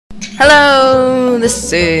Hello,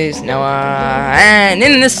 this is Noah, and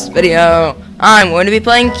in this video, I'm going to be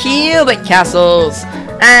playing Cubic Castles.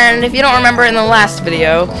 And if you don't remember in the last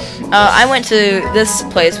video, I went to this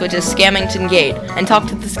place, which is Scamington Gate, and talked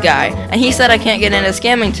to this guy, and he said I can't get into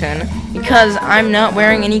Scamington because I'm not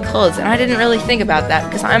wearing any clothes, and I didn't really think about that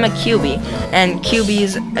because I'm a cubie, and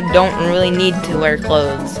cubies don't really need to wear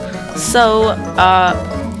clothes. So,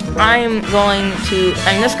 I'm going to,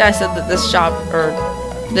 and this guy said that this shop, or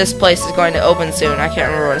this place is going to open soon. I can't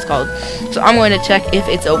remember what it's called. So I'm going to check if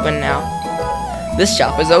it's open now. This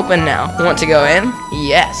shop is open now. Want to go in?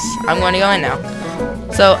 Yes, I'm going to go in now.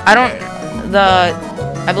 So I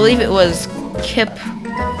believe it was Kip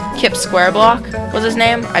Square Block was his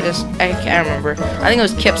name. I can't remember. I think it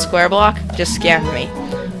was Kip Square Block. Just scammed me.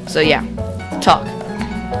 So yeah, talk.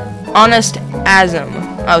 Honest Asm.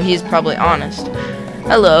 Oh, he's probably honest.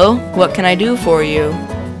 Hello, what can I do for you?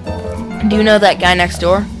 Do you know that guy next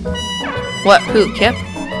door? What, who, Kip?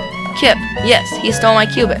 Kip, yes, he stole my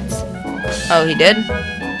qubits. Oh, he did?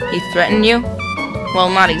 He threatened you?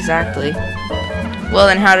 Well, not exactly. Well,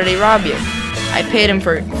 then how did he rob you? I paid him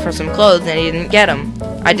for some clothes and he didn't get them.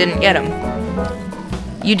 I didn't get them.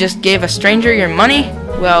 You just gave a stranger your money?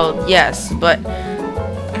 Well, yes, but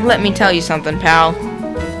let me tell you something, pal.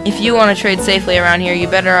 If you want to trade safely around here,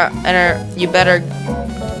 you're better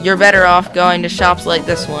off going to shops like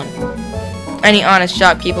this one. Any honest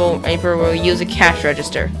shopkeeper will use a cash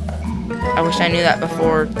register. I wish I knew that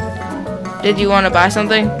before. Did you want to buy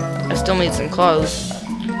something? I still need some clothes.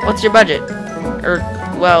 What's your budget?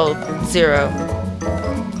 Well, 0.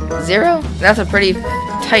 0? That's a pretty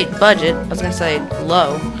tight budget. I was gonna say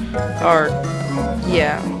low. Or,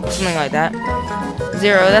 yeah, something like that.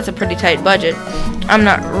 0, that's a pretty tight budget. I'm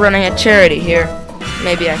not running a charity here.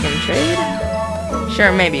 Maybe I can trade?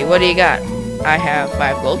 Sure, maybe. What do you got? I have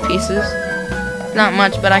 5 gold pieces. Not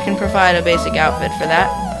much, but I can provide a basic outfit for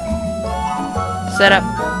that. Set up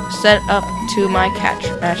to my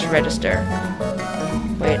cash register.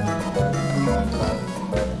 Wait,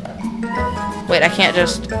 I can't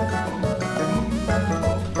just...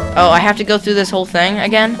 Oh, I have to go through this whole thing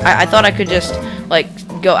again? I thought I could just, like,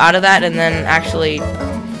 go out of that and then actually,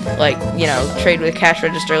 like, you know, trade with cash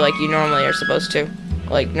register like you normally are supposed to.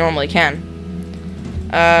 Like, normally can.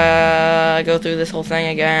 Go through this whole thing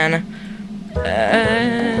again.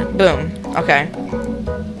 Boom. Okay.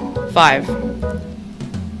 5.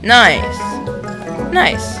 Nice.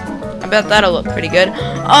 Nice. I bet that'll look pretty good.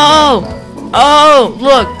 Oh! Oh!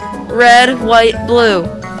 Look! Red, white, blue.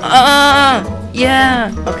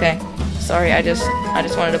 Yeah. Okay. Sorry, I just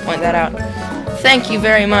wanted to point that out. Thank you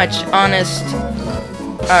very much, honest,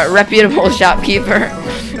 reputable shopkeeper.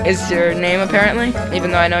 Is your name apparently?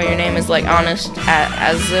 Even though I know your name is like Honest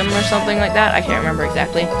Asm or something like that. I can't remember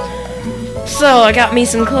exactly. So, I got me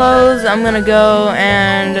some clothes. I'm gonna go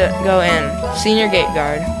and go in. Senior gate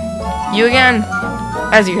guard. You again?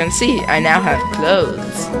 As you can see, I now have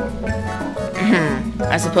clothes.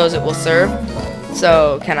 I suppose it will serve.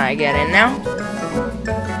 So, can I get in now?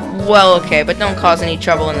 Well, okay, but don't cause any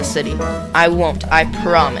trouble in the city. I won't, I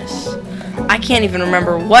promise. I can't even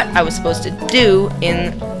remember what I was supposed to do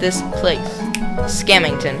in this place.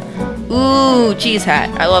 Scamington. Ooh, cheese hat.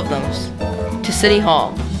 I love those. To City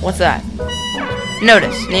Hall. What's that?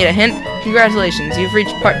 Notice. Need a hint? Congratulations, you've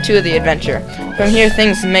reached part 2 of the adventure. From here,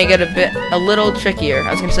 things may get a little trickier.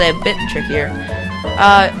 I was gonna say a bit trickier.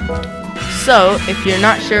 So, if you're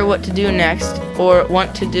not sure what to do next, or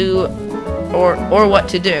want to do, or what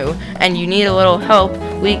to do, and you need a little help,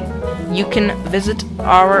 you can visit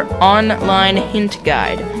our online hint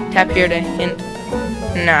guide. Tap here to hint.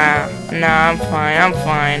 Nah, I'm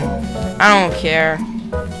fine. I don't care.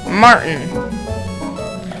 Martin.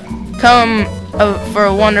 Come for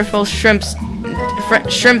a wonderful shrimp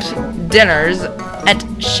dinners at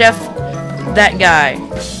Chef That Guy.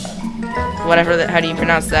 Whatever that, how do you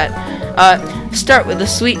pronounce that? Start with the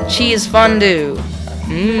sweet cheese fondue.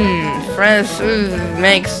 Fresh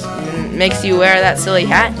makes you wear that silly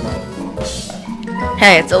hat?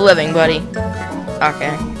 Hey, it's a living, buddy.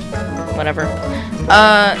 Okay. Whatever.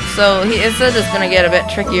 So it says it's gonna get a bit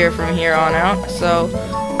trickier from here on out, so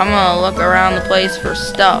I'm gonna look around the place for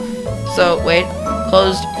stuff. So, wait.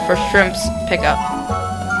 Closed for shrimps pickup.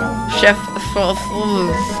 Chef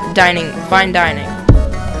dining. Fine dining.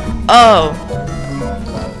 Oh.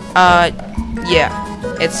 Yeah.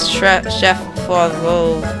 It's chef for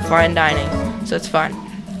fine dining. So it's fine.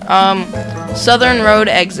 Southern Road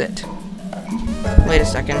exit. Wait a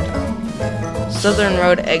second. Southern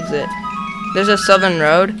Road exit. There's a Southern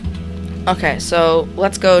Road? Okay, so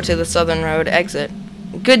let's go to the Southern Road exit.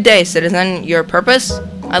 Good day, citizen. Your purpose?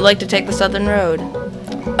 I'd like to take the Southern Road.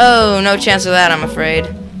 Oh, no chance of that, I'm afraid.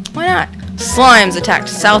 Why not? Slimes attacked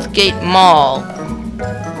Southgate Mall.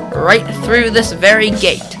 Right through this very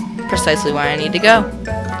gate. Precisely why I need to go.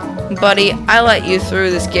 Buddy, I let you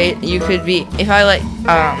through this gate. You could be,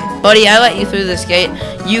 buddy, I let you through this gate.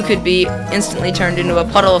 You could be instantly turned into a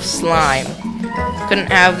puddle of slime. Couldn't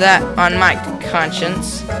have that on my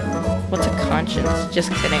conscience. What's a conscience?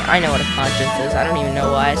 Just kidding. I know what a conscience is. I don't even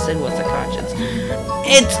know why I said what's a conscience.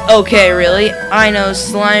 It's okay, really. I know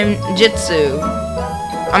slime jitsu.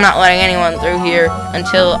 I'm not letting anyone through here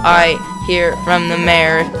until I hear from the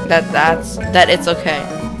mayor that it's okay.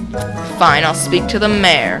 Fine, I'll speak to the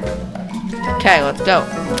mayor. Okay, let's go.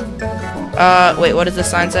 Wait, what does the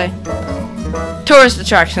sign say? Tourist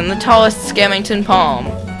attraction, the tallest Scamington palm.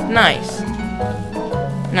 Nice.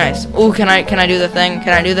 Nice. Ooh, can I do the thing?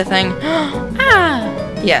 Can I do the thing? Ah!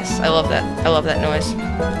 Yes, I love that. I love that noise.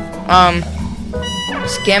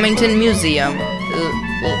 Scamington Museum.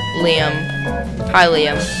 Liam. Hi,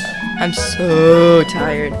 Liam. I'm so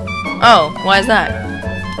tired. Oh, why is that?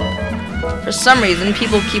 For some reason,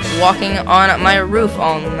 people keep walking on my roof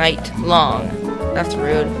all night long. That's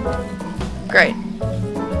rude. Great.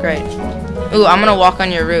 Great. Ooh, I'm gonna walk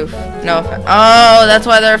on your roof. No offense. Oh, that's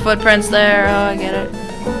why there are footprints there. Oh, I get it.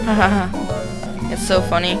 It's so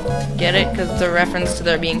funny. Get it? Because it's a reference to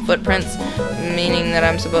there being footprints, meaning that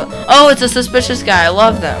I'm supposed... Oh, it's a suspicious guy. I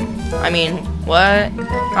love them. I mean, what?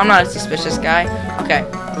 I'm not a suspicious guy. Okay,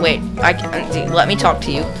 wait. Let me talk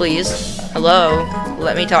to you, please. Hello?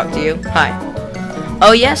 Let me talk to you. Hi.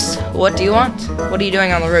 Oh, yes? What do you want? What are you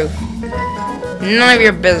doing on the roof? None of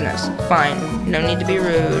your business. Fine. No need to be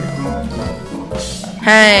rude.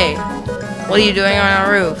 Hey! What are you doing on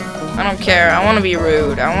a roof? I don't care. I want to be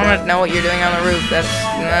rude. I want to know what you're doing on the roof. That's...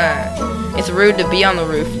 Nah. It's rude to be on the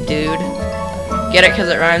roof, dude. Get it? Because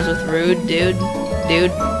it rhymes with rude, dude?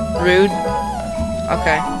 Dude? Rude?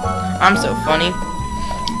 Okay. I'm so funny.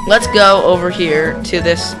 Let's go over here to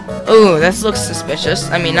this... Ooh, this looks suspicious.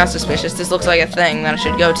 I mean, not suspicious. This looks like a thing that I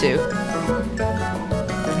should go to.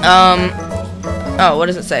 Oh, what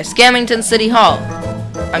does it say? Scamington City Hall.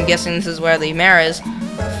 I'm guessing this is where the mayor is.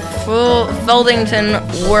 Foldington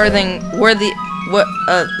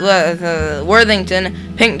Worthington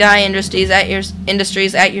Pink Dye Industries at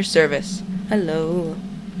your service. Hello.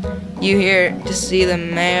 You here to see the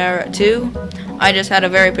mayor too? I just had a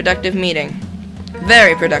very productive meeting.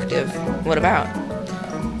 Very productive. What about?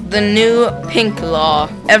 The new pink law.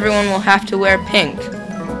 Everyone will have to wear pink.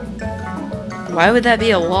 Why would that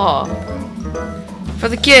be a law? For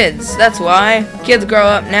the kids, that's why. Kids grow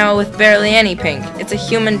up now with barely any pink. It's a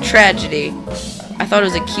human tragedy. I thought it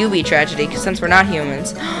was a QB tragedy, since we're not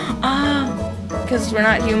humans. Ah, because we're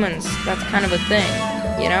not humans. That's kind of a thing,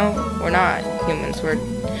 you know? We're not humans,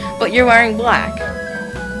 but you're wearing black.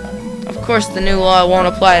 Of course the new law won't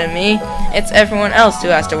apply to me. It's everyone else who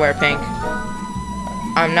has to wear pink.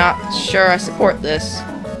 I'm not sure I support this.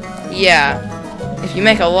 Yeah, if you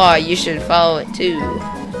make a law, you should follow it too.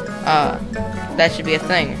 That should be a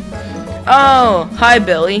thing. Oh, hi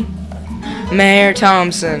Billy. Mayor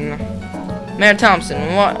Thompson. Mayor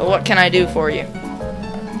Thompson, what can I do for you?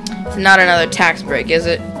 It's not another tax break, is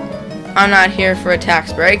it? I'm not here for a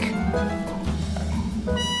tax break.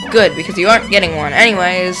 Good, because you aren't getting one.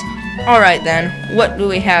 Anyways, alright then. What do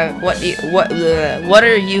we have? What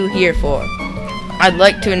are you here for? I'd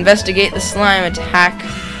like to investigate the slime attack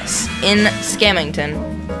in Scamington.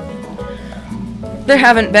 There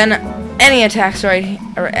haven't been any attacks right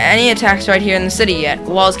here in the city yet.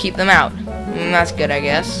 Walls keep them out. That's good, I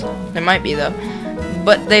guess. There might be though.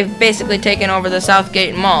 But they've basically taken over the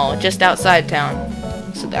Southgate Mall just outside town.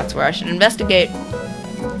 So that's where I should investigate.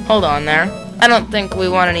 Hold on there. I don't think we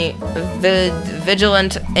want any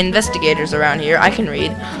vigilant investigators around here. I can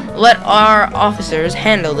read. Let our officers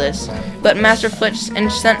handle this. But Master Flinch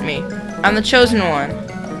sent me. I'm the chosen one.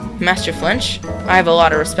 Master Flinch? I have a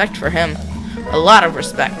lot of respect for him. A lot of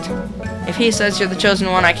respect. If he says you're the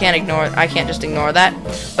chosen one, I can't just ignore that.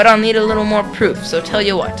 But I'll need a little more proof, so tell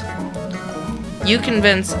you what. You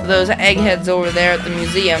convince those eggheads over there at the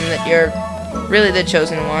museum that you're really the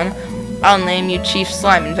chosen one. I'll name you Chief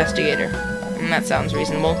Slime Investigator. That sounds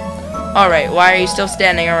reasonable. Alright, why are you still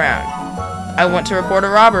standing around? I want to report a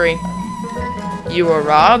robbery. You were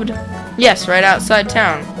robbed? Yes, right outside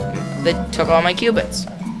town. They took all my qubits.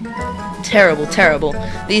 Terrible, terrible.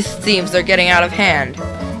 These thieves are getting out of hand.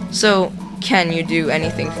 So, can you do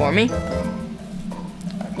anything for me?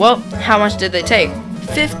 Well, how much did they take?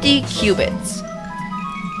 50 qubits.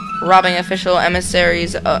 Robbing official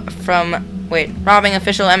emissaries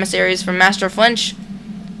from Master Flinch?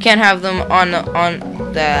 Can't have them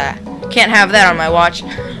Can't have that on my watch.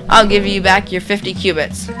 I'll give you back your 50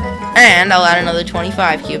 cubits. And I'll add another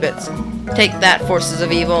 25 cubits. Take that, forces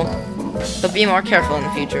of evil. But be more careful in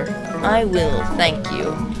the future. I will, thank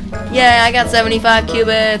you. Yeah, I got 75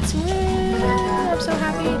 cubits. I'm so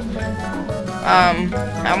happy. I'm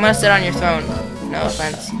gonna sit on your throne. No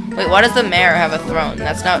offense. Wait, why does the mayor have a throne?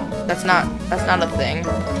 That's not a thing.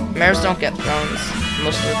 Mayors don't get thrones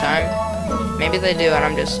most of the time. Maybe they do,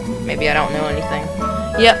 and maybe I don't know anything.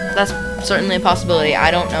 Yep, that's certainly a possibility.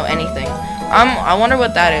 I don't know anything. I wonder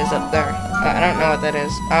what that is up there. I don't know what that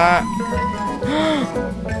is.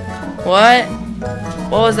 What?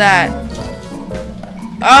 What was that?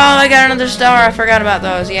 Oh, I got another star. I forgot about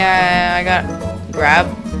those. Yeah, I got grab,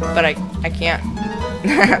 but I can't.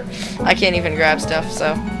 I can't even grab stuff,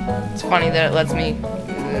 so it's funny that it lets me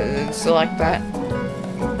select that.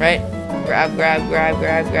 Right? Grab.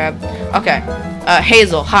 Okay.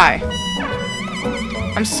 Hazel, hi.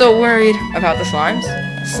 I'm so worried about the slimes.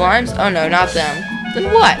 Slimes? Oh no, not them.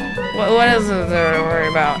 Then what? What is there to worry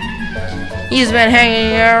about? He's been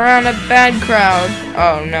hanging around a bad crowd.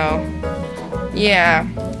 Oh no. Yeah,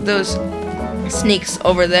 those sneaks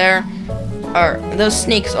over there, or those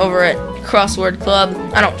sneaks over at Crossword Club,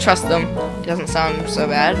 I don't trust them. It doesn't sound so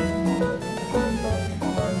bad.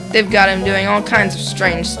 They've got him doing all kinds of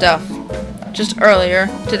strange stuff. Just earlier,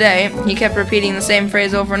 today, he kept repeating the same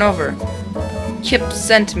phrase over and over. Kip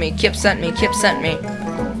sent me, Kip sent me, Kip sent me.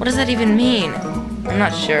 What does that even mean? I'm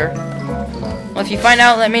not sure. Well, if you find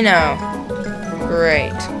out, let me know.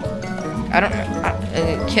 Great. I don't know.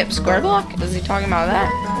 Kip Square Block? Is he talking about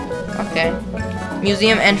that? Okay.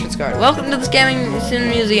 Museum entrance guard. Welcome to the Scamming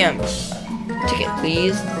Museum. Ticket,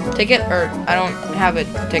 please. Ticket? Or I don't have a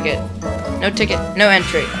ticket. No ticket. No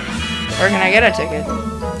entry. Where can I get a ticket?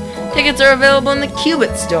 Tickets are available in the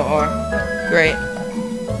Cubit store. Great.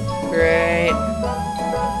 Great.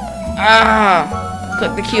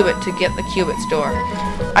 Click the Cubit to get the Cubit store.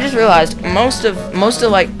 I just realized most of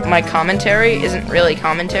like my commentary isn't really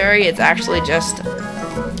commentary. It's actually just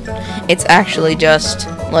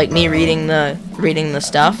like me reading the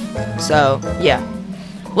stuff. So yeah.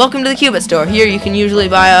 Welcome to the Cubit store. Here you can usually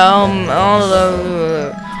buy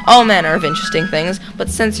all manner of interesting things, but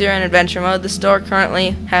since you're in adventure mode, the store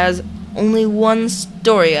currently has only one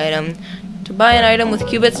story item. To buy an item with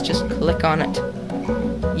cubits, just click on it.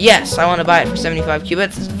 Yes, I want to buy it for 75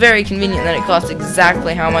 cubits. It's very convenient that it costs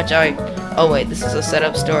exactly how much oh wait, this is a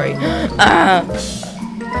setup story.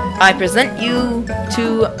 I present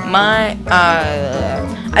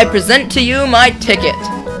to you my ticket.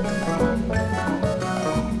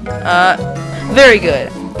 Very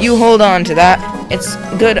good. You hold on to that. It's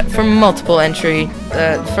good for multiple entry.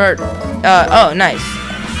 Oh, nice.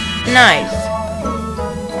 Nice.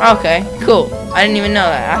 Okay, cool. I didn't even know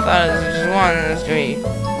that. I thought it was just one in the street.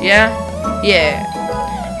 Yeah? Yeah.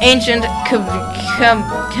 Ancient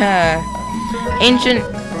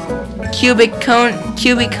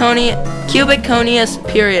Cubiconius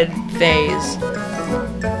period phase.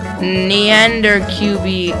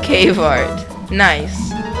 Neandercubi cave art.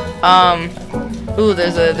 Nice. Ooh,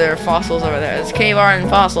 there are fossils over there. There's cave art and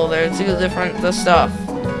fossil. They're two different stuff.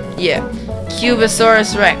 Yeah.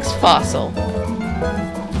 Cubosaurus rex fossil.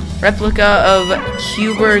 Replica of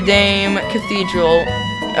Cuberdame Cathedral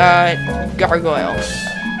gargoyle.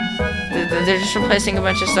 They're just replacing a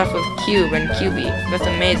bunch of stuff with cube and cubey. That's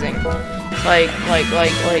amazing.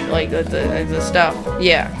 Like the stuff.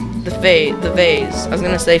 Yeah. The vase. I was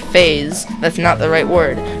gonna say phase. That's not the right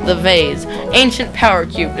word. The vase. Ancient power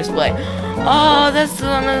cube display. Oh, that's the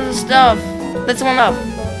one of the stuff. That's the one up.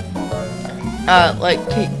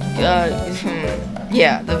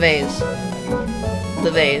 Yeah, the vase.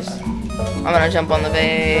 The vase. I'm gonna jump on the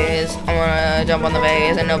vase. I'm gonna jump on the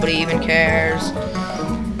vase, and nobody even cares.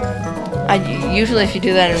 Usually, if you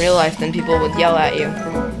do that in real life, then people would yell at you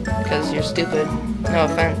because you're stupid. No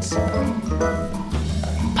offense.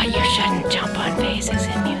 But you shouldn't jump on vases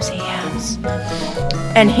in museums.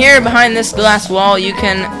 And here, behind this glass wall, you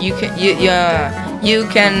can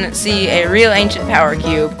see a real ancient power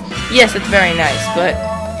cube. Yes, it's very nice, but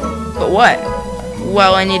what?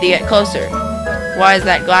 Well, I need to get closer. Why is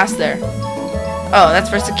that glass there? Oh, that's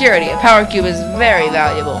for security. A power cube is very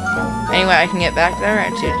valuable. Anyway, I can get back there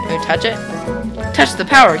and to touch it. Touch the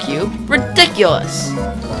power cube? Ridiculous.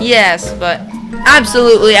 Yes, but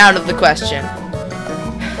absolutely out of the question.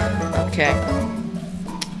 Okay.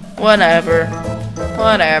 Whatever.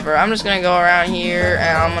 I'm just gonna go around here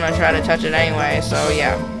and I'm gonna try to touch it anyway. So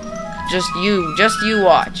yeah, just you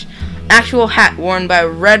watch. Actual hat worn by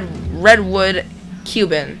Redwood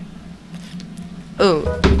Cuban. Ooh,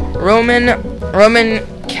 Roman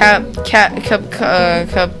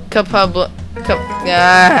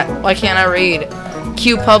why can't I read?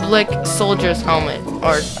 Q Public Soldier's Helmet,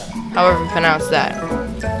 or however you pronounce that.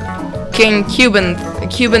 King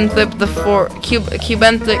Cubanthip the Fourth.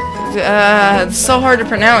 It's so hard to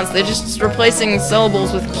pronounce. They're just replacing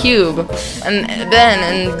syllables with cube, and then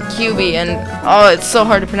and cubey, and oh, it's so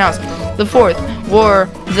hard to pronounce. The fourth wore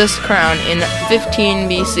this crown in 15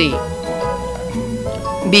 BC.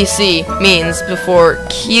 BC means before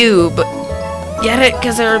cube. Get it?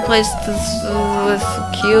 Because I replaced this with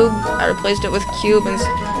cube. I replaced it with cube, and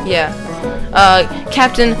yeah.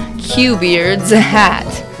 Captain Qbeard's hat.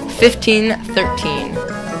 1513.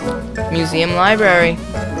 Museum library.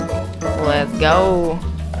 Let's go.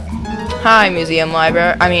 Hi, museum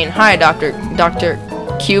library. Hi, Dr.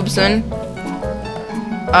 Cubeson.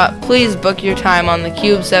 Please book your time on the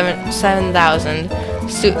Cube 7000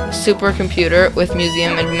 supercomputer with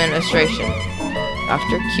museum administration.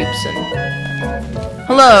 Dr. Cubeson.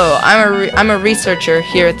 Hello, I'm a researcher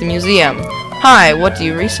here at the museum. Hi, what do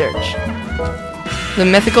you research? The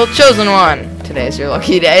mythical chosen one. Today's your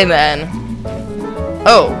lucky day, then.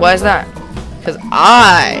 Oh, why is that? Because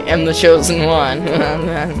I am the chosen one.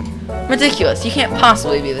 Ridiculous. You can't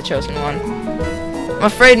possibly be the chosen one. I'm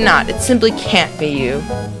afraid not. It simply can't be you.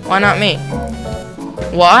 Why not me?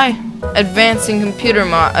 Why? Advanced computer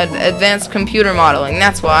modeling.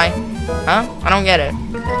 That's why. Huh? I don't get it.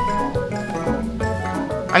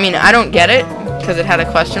 I don't get it because it had a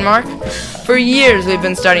question mark. For years we've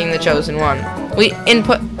been studying the chosen one. We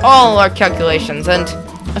input all our calculations and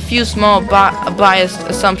a few small biased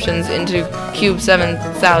assumptions into Cube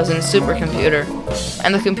 7000 supercomputer,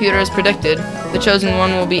 and the computer has predicted the chosen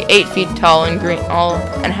one will be 8 feet tall and green,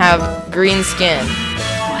 and have green skin.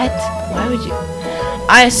 What? Why would you?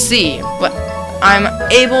 I see, but I'm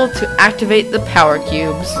able to activate the power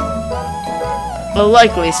cubes. A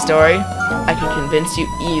likely story. I can convince you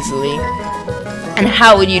easily. And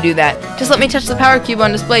how would you do that? Just let me touch the power cube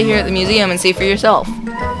on display here at the museum and see for yourself.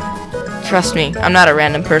 Trust me, I'm not a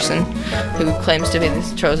random person who claims to be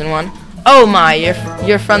this chosen one. Oh my,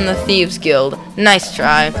 you're from the Thieves Guild. Nice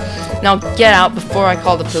try. Now get out before I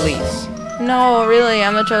call the police. No, really,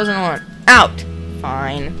 I'm the chosen one. Out.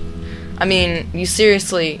 Fine. You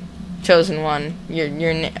seriously, chosen one. You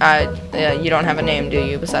don't have a name, do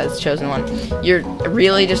you? Besides chosen one. You're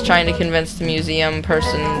really just trying to convince the museum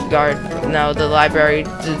person, the library,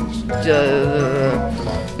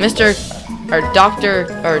 Mr. or Doctor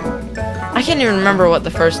or. I can't even remember what the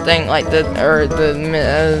first thing, the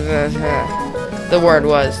word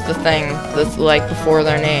was, the thing that's before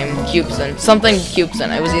their name, Cubeson, something Cubeson.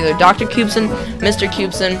 It was either Dr. Cubeson, Mr.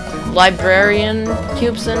 Cubeson, Librarian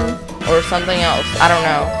Cubeson, or something else. I don't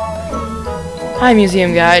know. Hi,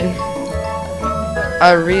 museum guide.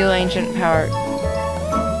 A real ancient power.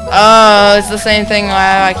 Oh, it's the same thing.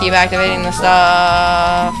 Why I keep activating the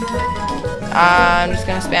stuff. I'm just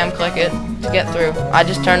gonna spam click it to get through. I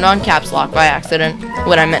just turned on caps lock by accident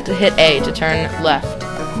when I meant to hit A to turn left.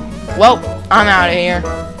 Well, I'm out of here.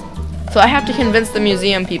 So I have to convince the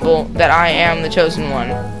museum people that I am the chosen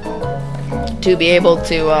one to be able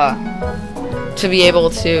to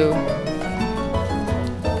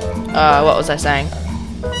what was I saying?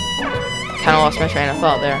 Kind of lost my train of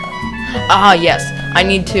thought there. Ah, yes. I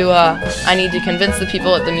need to convince the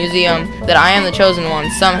people at the museum that I am the chosen one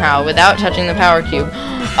somehow without touching the power cube.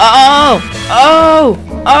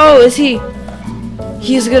 Is he?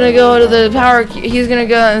 He's gonna go to the power cube. He's gonna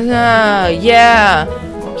go. Yeah.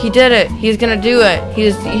 He did it. He's gonna do it.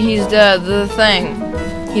 He's the thing.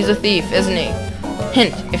 He's a thief, isn't he?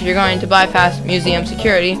 Hint, if you're going to bypass museum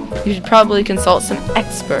security, you should probably consult some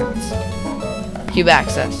experts. Cube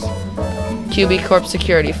access. QB Corp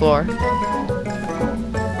security floor.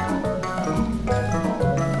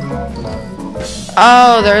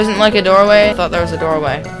 Oh, there isn't a doorway? I thought there was a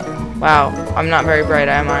doorway. Wow, I'm not very bright,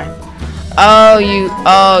 am I? Oh, you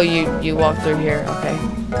walk through here. Okay.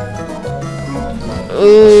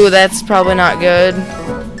 Ooh, that's probably not good.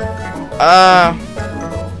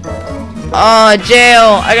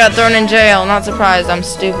 Jail! I got thrown in jail. Not surprised. I'm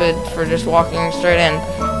stupid for just walking straight in.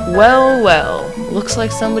 Well. Looks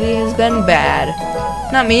like somebody has been bad.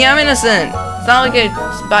 Not me, I'm innocent. It's not like I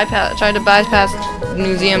tried to bypass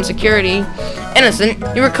museum security. Innocent?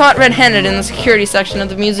 You were caught red-handed in the security section of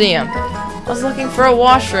the museum. I was looking for a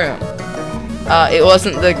washroom. It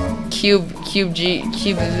wasn't the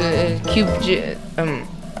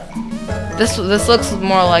This looks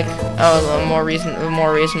more like a more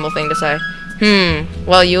reasonable thing to say.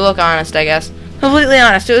 Well, you look honest, I guess. Completely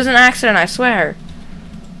honest. It was an accident, I swear.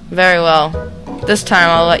 Very well. This time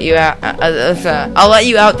I'll let you out. I'll let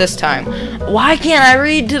you out this time. Why can't I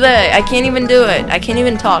read today? I can't even do it. I can't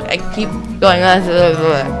even talk. I keep going.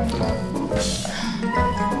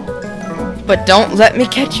 But don't let me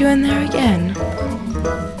catch you in there again.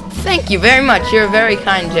 Thank you very much. You're a very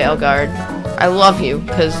kind jail guard. I love you,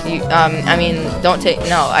 cause you. I mean, don't take.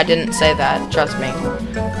 No, I didn't say that. Trust me.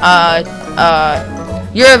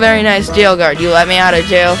 You're a very nice jail guard. You let me out of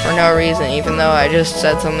jail for no reason, even though I just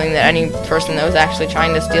said something that any person that was actually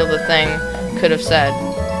trying to steal the thing could have said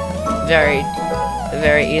very,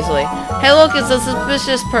 very easily. Hey, look, it's a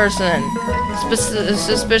suspicious person.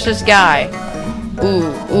 Suspicious guy.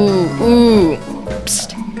 Ooh, ooh, ooh.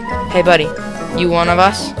 Psst. Hey, buddy. You one of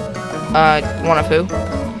us? One of who?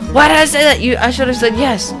 Why did I say that? I should have said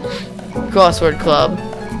yes. Crossword Club.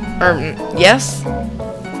 Yes?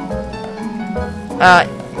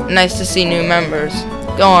 Nice to see new members.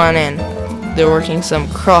 Go on in. They're working some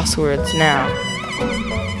crosswords now.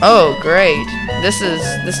 Oh, great. This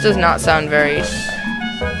does not sound very...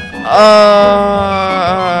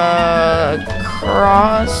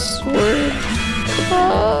 Crossword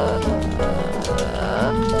Club?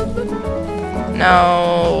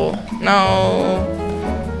 No. No.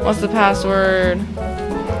 What's the password?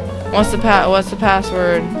 What's the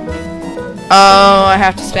password? Oh, I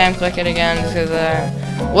have to spam click it again because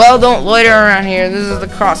well, don't loiter around here. This is the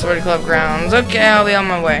Crossword Club grounds. Okay, I'll be on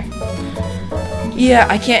my way. Yeah,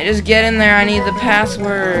 I can't just get in there. I need the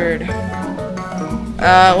password.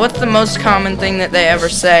 What's the most common thing that they ever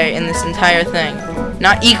say in this entire thing?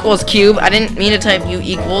 Not equals cube. I didn't mean to type U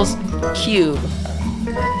equals cube.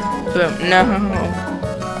 Boom. No.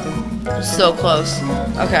 So close.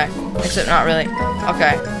 Okay. Except not really.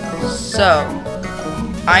 Okay. So,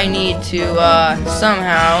 I need to,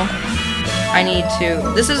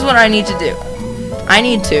 this is what I need to do. I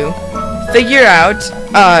need to figure out,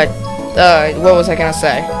 what was I gonna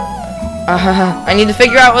say? I need to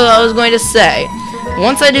figure out what I was going to say.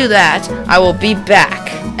 Once I do that, I will be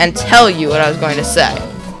back and tell you what I was going to say.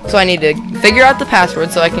 So I need to figure out the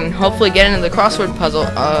password so I can hopefully get into the crossword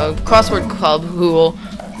crossword club who will,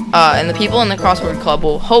 and the people in the crossword club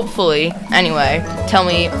will hopefully, anyway, tell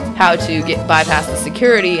me how to bypass the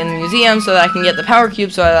security in the museum so that I can get the power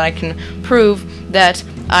cube so that I can prove that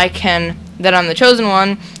I'm the chosen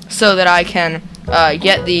one, so that I can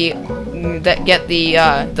get the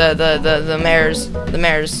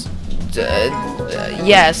mayor's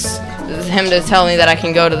yes, him to tell me that I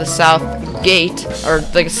can go to the south gate or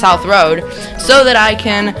the south road so that I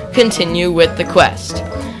can continue with the quest.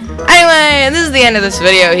 Anyway, this is the end of this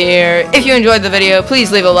video here. If you enjoyed the video,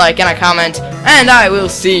 please leave a like and a comment, and I will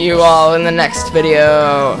see you all in the next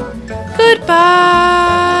video.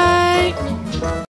 Goodbye!